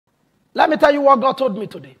Let me tell you what God told me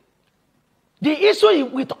today. The issue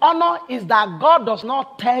with honor is that God does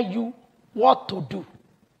not tell you what to do.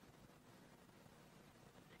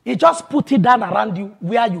 He just put it down around you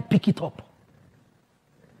where you pick it up.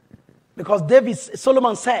 Because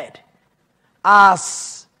Solomon said,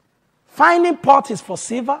 as finding pot is for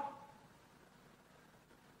silver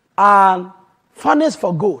and furnace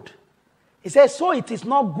for gold. He says, so it is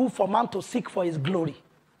not good for man to seek for his glory.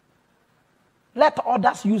 Let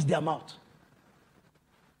others use their mouth.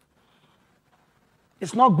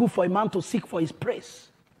 It's not good for a man to seek for his praise.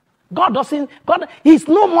 God is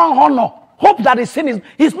no more honor. Hope that is sin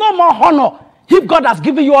is no more honor if God has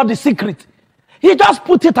given you all the secret. He just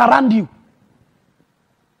put it around you.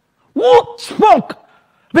 Who spoke?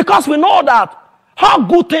 Because we know that how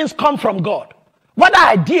good things come from God, whether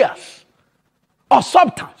ideas or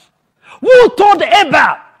substance. Who told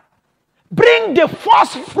Abel, bring the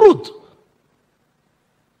first fruit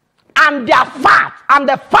and their fat and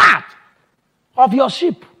the fat of your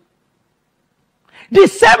sheep? The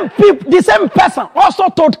same person also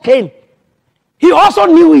told Cain. He also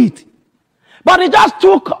knew it. But he just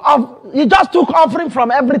took offering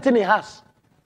from everything he has.